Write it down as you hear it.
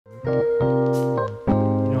You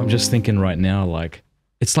know, I'm just thinking right now, like,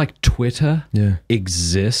 it's like Twitter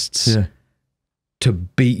exists to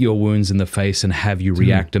beat your wounds in the face and have you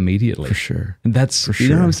react immediately. For sure. And that's, for you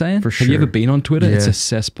know sure. what I'm saying? For sure. Have you ever been on Twitter? Yeah, It's a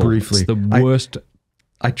cesspool. briefly. It's the worst.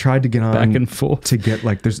 I tried to get on back and forth to get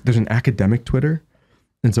like, there's an academic Twitter.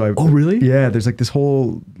 And so oh, really? Yeah. There's like this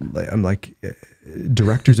whole, I'm like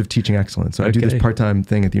directors of teaching excellence. So I do this part-time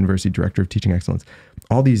thing at the university, director of teaching excellence.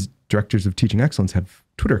 All these directors of teaching excellence have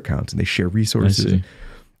Twitter accounts and they share resources.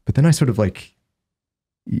 But then I sort of like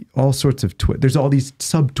all sorts of there's all these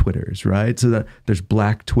sub Twitters, right? So that there's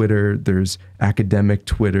black Twitter, there's academic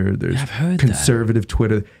Twitter, there's conservative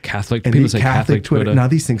Twitter, Catholic, people say Catholic Twitter. Now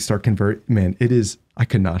these things start man, I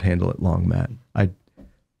could not handle it long, Matt.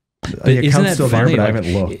 But isn't that funny? There, but I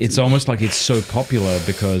haven't looked. It's almost like it's so popular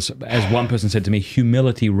because, as one person said to me,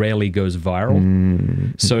 humility rarely goes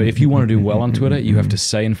viral. So if you want to do well on Twitter, you have to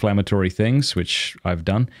say inflammatory things, which I've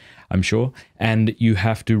done, I'm sure, and you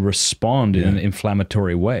have to respond in an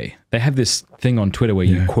inflammatory way. They have this thing on Twitter where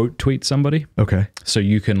you quote tweet somebody. Okay. So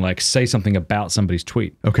you can like say something about somebody's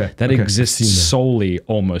tweet. Okay. That exists solely,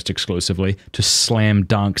 almost exclusively, to slam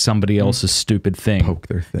dunk somebody else's stupid thing. Poke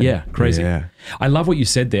their thing. Yeah, crazy. Yeah. I love what you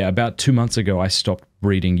said there. About 2 months ago, I stopped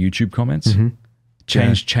reading YouTube comments.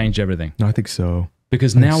 Changed everything. No, I think so.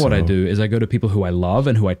 Because now what I do is I go to people who I love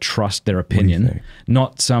and who I trust their opinion,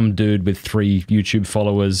 not some dude with 3 YouTube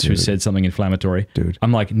followers who said something inflammatory.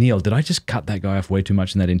 I'm like, Neil, did I just cut that guy off way too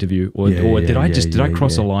much in that interview? Or did I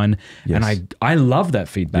cross a line? And I love that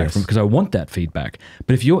feedback because I want that feedback.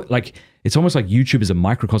 But if you're like, it's almost like YouTube is a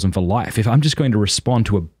microcosm for life. If I'm just going to respond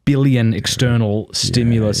to a billion external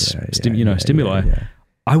stimuli,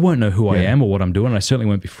 I won't know who I am or what I'm doing. I certainly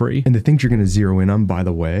won't be free. And the things you're going to zero in on, by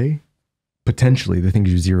the way, potentially the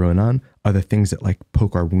things you zero in on are the things that like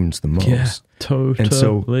poke our wounds the most. Yeah, totally. And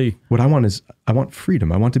so what I want is I want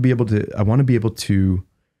freedom. I want to be able to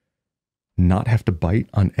not have to bite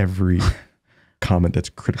on every comment that's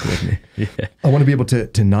critical of me. I want to be able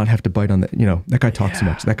to not have to bite on that. You know, that guy talks too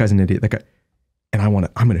much. That guy's an idiot. That guy. And I'm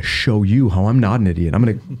going to show you how I'm not an idiot. I'm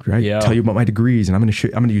going to tell you about my degrees and I'm going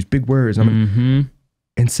to use big words. And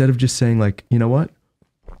instead of just saying like, you know what?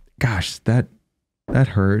 Gosh, that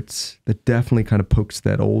hurts. That definitely kind of pokes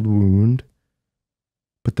that old wound.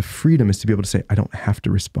 But the freedom is to be able to say, I don't have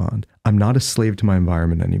to respond. I'm not a slave to my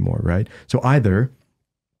environment anymore, right? So either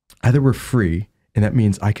we're free, and that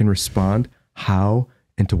means I can respond how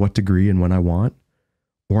and to what degree and when I want,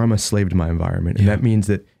 or I'm a slave to my environment. And that means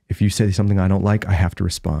that if you say something I don't like, I have to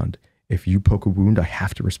respond. If you poke a wound, I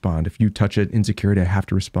have to respond. If you touch an insecurity, I have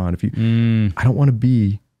to respond. If you, I don't want to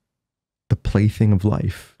be the plaything of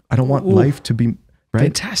life. I don't want life to be... Right?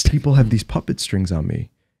 Fantastic. People have these puppet strings on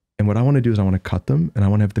me. And what I want to do is I want to cut them and I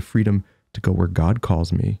want to have the freedom to go where God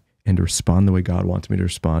calls me and to respond the way God wants me to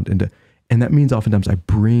respond. And that means oftentimes I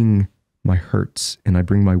bring my hurts and I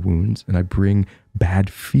bring my wounds and I bring bad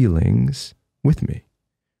feelings with me.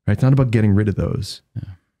 Right? It's not about getting rid of those.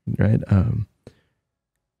 Right? Can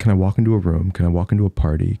I walk into a room? Can I walk into a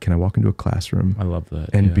party? Can I walk into a classroom? I love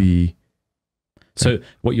that. And be... So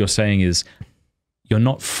what you're saying is, you're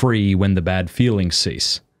not free when the bad feelings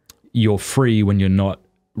cease. You're free when you're not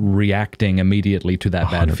reacting immediately to that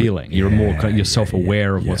bad feeling. You're you're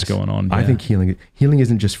self-aware of what's going on. I think healing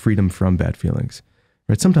isn't just freedom from bad feelings,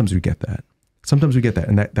 right? Sometimes we get that.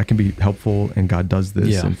 And that can be helpful, and God does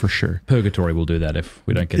this, and for sure. Purgatory will do that if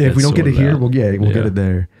we don't get it. If we don't get it here, we'll get it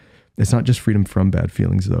there. It's not just freedom from bad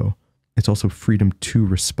feelings, though. It's also freedom to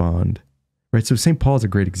respond, right? So St. Paul is a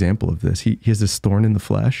great example of this. He has this thorn in the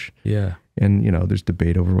flesh. Yeah. And, you know, there's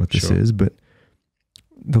debate over what this is, but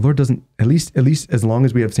the Lord doesn't, at least as long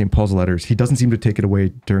as we have St. Paul's letters, he doesn't seem to take it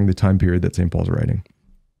away during the time period that St. Paul's writing.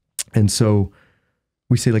 And so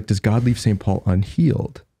we say, like, does God leave St. Paul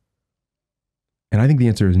unhealed? And I think the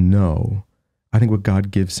answer is no. I think what God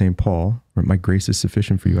gives St. Paul, or my grace is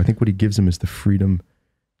sufficient for you, I think what he gives him is the freedom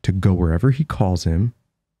to go wherever he calls him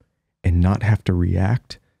and not have to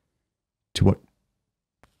react to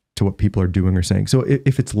what people are doing or saying. So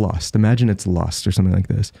if it's lust, imagine it's lust or something like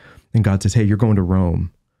this. And God says, hey, you're going to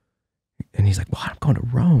Rome. And he's like, well, I'm going to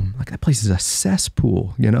Rome. Like, that place is a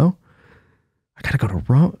cesspool, you know? I got to go to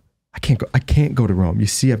Rome. I can't go to Rome. You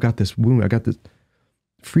see, I've got this wound. I got this.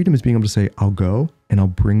 Freedom is being able to say, I'll go and I'll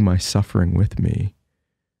bring my suffering with me.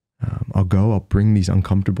 I'll bring these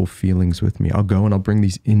uncomfortable feelings with me. I'll go and I'll bring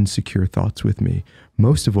these insecure thoughts with me.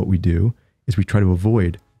 Most of what we do is we try to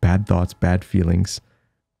avoid bad thoughts, bad feelings,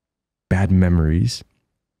 bad memories.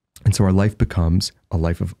 And so our life becomes a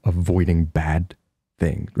life of avoiding bad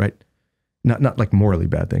things, right? Not like morally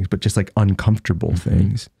bad things, but just like uncomfortable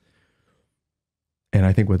things. And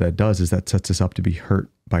I think what that does is that sets us up to be hurt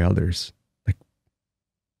by others. Like,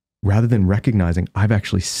 rather than recognizing I've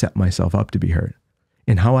actually set myself up to be hurt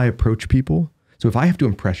in how I approach people. So if I have to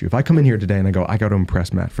impress you, if I come in here today and I go, I got to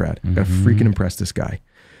impress Matt Fred, I got to freaking impress this guy,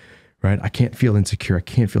 right? I can't feel insecure. I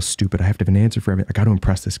can't feel stupid. I have to have an answer for everything. I got to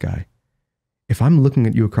impress this guy. If I'm looking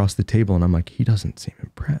at you across the table and I'm like, he doesn't seem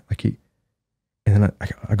impressed, and then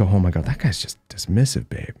I go home, I go, that guy's just dismissive,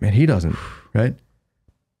 babe. Man, he doesn't, right?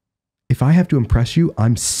 If I have to impress you,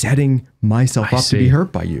 I'm setting myself up to be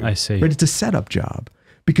hurt by you. I see. Right? It's a setup job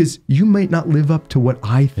because you might not live up to what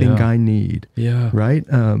I think I need. Yeah. Right?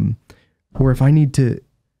 Or if I need to,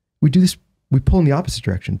 we do this, we pull in the opposite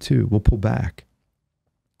direction too. We'll pull back.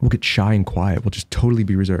 We'll get shy and quiet. We'll just totally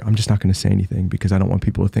be reserved. I'm just not going to say anything because I don't want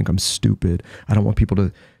people to think I'm stupid. I don't want people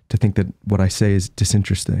to think that what I say is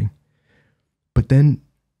disinteresting. But then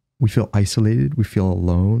we feel isolated. We feel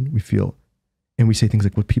alone. And we say things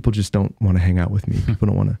like, well, people just don't want to hang out with me. People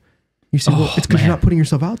don't want to. You say, well, it's because you're not putting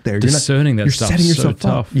yourself out there. Discerning that stuff is so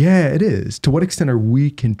tough. Yeah, it is. To what extent are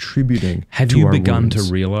we contributing? Have you begun to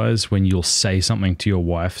realize when you'll say something to your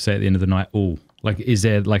wife, say at the end of the night, oh, like, is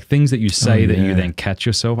there like things that you say that you then catch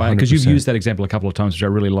yourself? Because you've used that example a couple of times, which I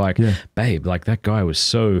really like. Yeah. Babe, like that guy was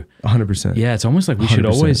so 100%. Yeah, it's almost like we 100%. Should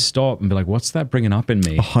always stop and be like, what's that bringing up in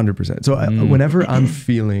me? 100%. So whenever I'm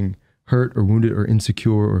feeling hurt or wounded or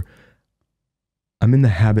insecure, or I'm in the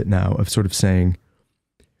habit now of sort of saying,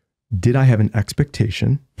 did I have an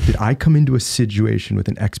expectation? Did I come into a situation with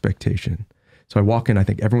an expectation? So I walk in, I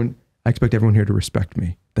expect everyone here to respect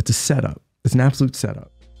me. That's a setup. It's an absolute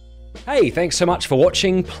setup. Hey, thanks so much for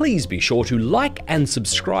watching. Please be sure to like and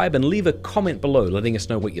subscribe and leave a comment below letting us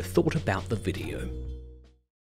know what you thought about the video.